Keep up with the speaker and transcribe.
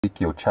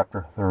Ezekiel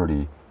chapter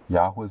 30.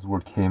 Yahweh's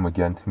word came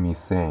again to me,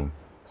 saying,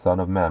 Son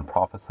of man,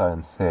 prophesy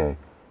and say,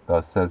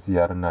 Thus says the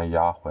Adonai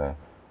Yahweh,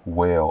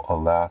 Wail,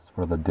 alas,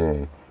 for the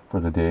day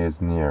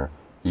is near,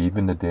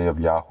 even the day of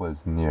Yahweh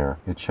is near.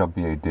 It shall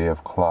be a day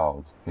of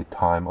clouds, a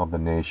time of the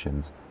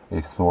nations.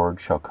 A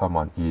sword shall come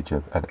on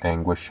Egypt, and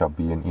anguish shall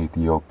be in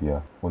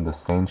Ethiopia, when the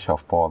slain shall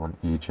fall in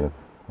Egypt,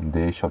 and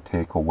they shall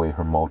take away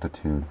her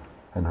multitude,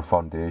 and her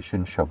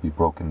foundation shall be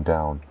broken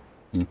down.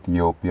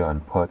 Ethiopia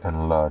and Put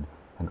and Lud,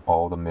 and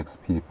all the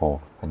mixed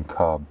people, and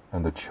Cub,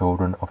 and the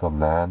children of the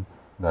land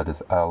that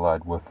is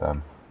allied with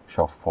them,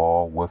 shall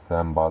fall with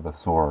them by the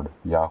sword.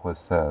 Yahweh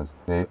says,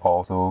 They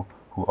also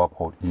who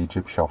uphold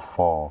Egypt shall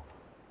fall,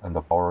 and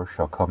the power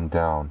shall come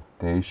down.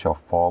 They shall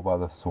fall by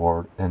the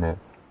sword in it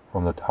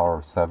from the tower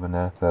of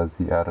Zephaniah, says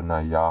the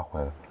Adonai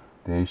Yahweh.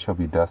 They shall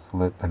be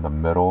desolate in the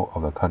middle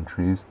of the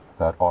countries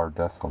that are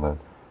desolate,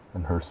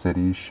 and her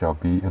cities shall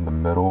be in the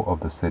middle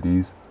of the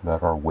cities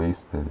that are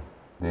wasted.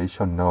 They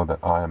shall know that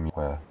I am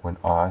Yahweh, when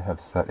I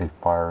have set a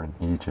fire in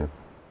Egypt,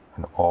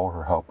 and all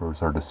her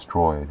helpers are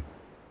destroyed.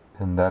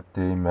 In that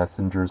day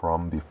messengers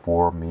from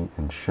before me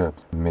in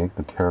ships make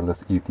the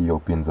careless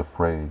Ethiopians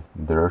afraid.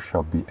 There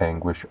shall be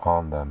anguish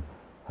on them,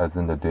 as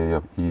in the day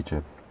of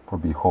Egypt, for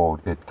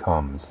behold, it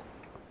comes.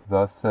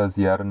 Thus says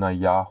the Adonai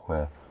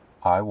Yahweh,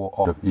 I will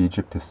order of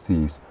Egypt to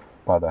cease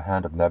by the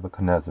hand of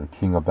Nebuchadnezzar,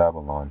 king of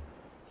Babylon.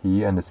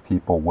 He and his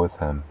people with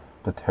him,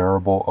 the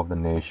terrible of the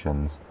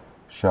nations,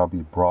 shall be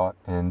brought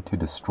in to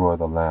destroy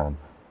the land,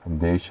 and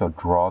they shall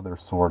draw their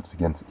swords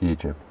against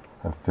Egypt,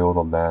 and fill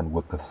the land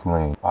with the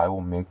slain. I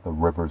will make the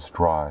rivers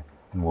dry,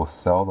 and will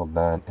sell the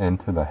land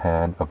into the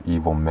hand of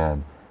evil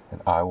men,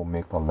 and I will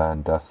make the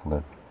land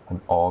desolate,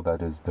 and all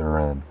that is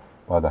therein,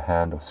 by the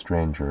hand of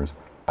strangers.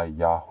 I,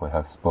 Yahweh,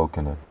 have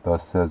spoken it.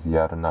 Thus says the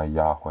Adonai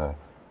Yahweh,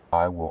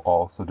 I will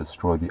also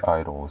destroy the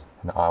idols,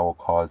 and I will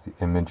cause the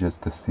images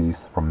to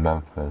cease from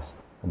Memphis,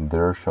 and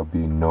there shall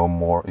be no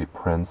more a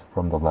prince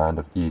from the land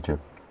of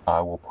Egypt.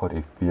 I will put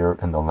a fear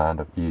in the land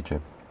of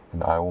Egypt,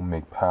 and I will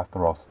make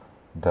Pathros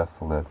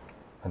desolate,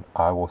 and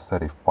I will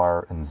set a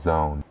fire in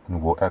Zon,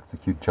 and will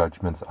execute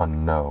judgments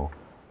on No,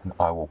 and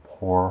I will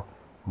pour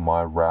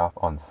my wrath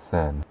on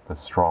Sin, the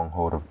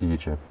stronghold of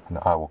Egypt, and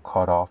I will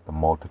cut off the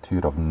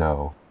multitude of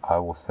No. I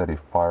will set a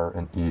fire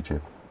in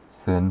Egypt.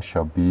 Sin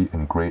shall be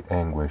in great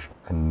anguish,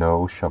 and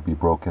No shall be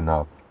broken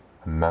up,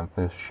 and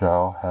Memphis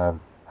shall have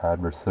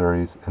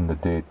adversaries in the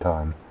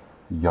daytime.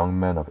 The young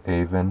men of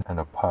Avon and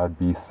of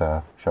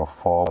Padbesath shall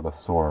fall by the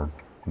sword,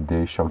 and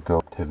they shall go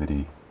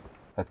captivity.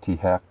 At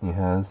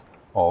Tehaphnehes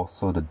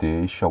also the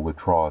day shall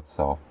withdraw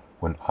itself,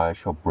 when I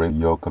shall break the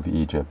yoke of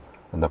Egypt,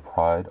 and the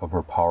pride of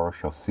her power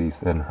shall cease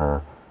in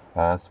her.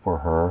 As for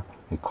her,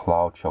 a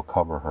cloud shall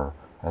cover her,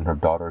 and her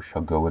daughters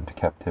shall go into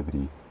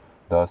captivity.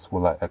 Thus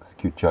will I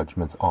execute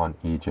judgments on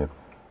Egypt,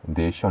 and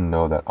they shall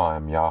know that I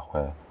am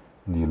Yahweh.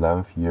 In the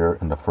 11th year,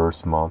 in the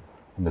 1st month,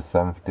 in the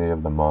 7th day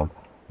of the month,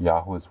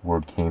 Yahweh's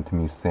word came to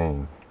me,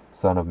 saying,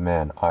 Son of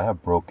man, I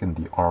have broken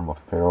the arm of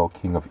Pharaoh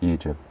king of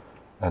Egypt,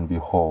 and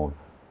behold,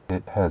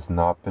 it has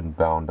not been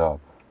bound up,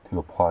 to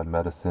apply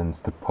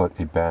medicines, to put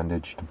a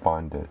bandage to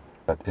bind it,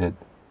 that it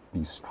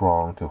be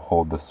strong to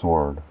hold the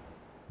sword.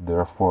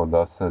 Therefore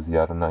thus says the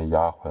Adonai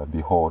Yahweh,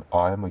 Behold,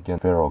 I am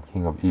against Pharaoh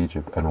king of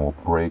Egypt, and will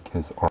break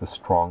his arm, the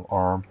strong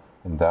arm,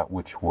 and that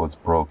which was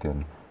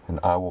broken, and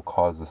I will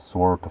cause the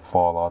sword to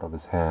fall out of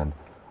his hand.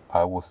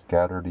 I will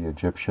scatter the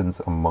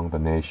Egyptians among the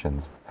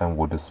nations, and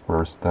will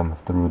disperse them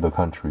through the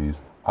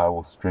countries. I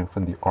will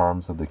strengthen the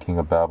arms of the king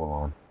of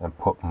Babylon, and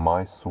put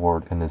my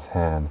sword in his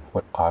hand.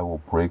 But I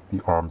will break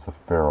the arms of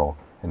Pharaoh,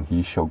 and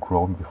he shall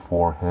groan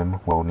before him,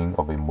 groaning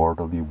of a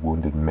mortally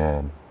wounded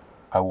man.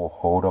 I will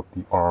hold up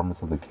the arms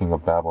of the king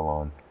of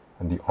Babylon,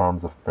 and the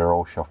arms of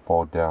Pharaoh shall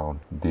fall down.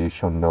 They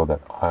shall know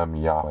that I am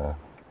Yahweh,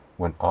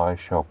 when I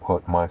shall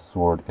put my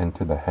sword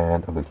into the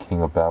hand of the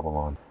king of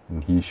Babylon,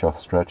 and he shall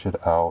stretch it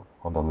out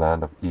on the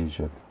land of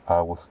Egypt.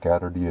 I will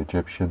scatter the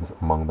Egyptians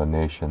among the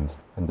nations,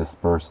 and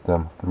disperse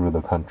them through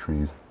the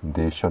countries, and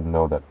they shall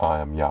know that I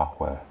am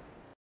Yahweh.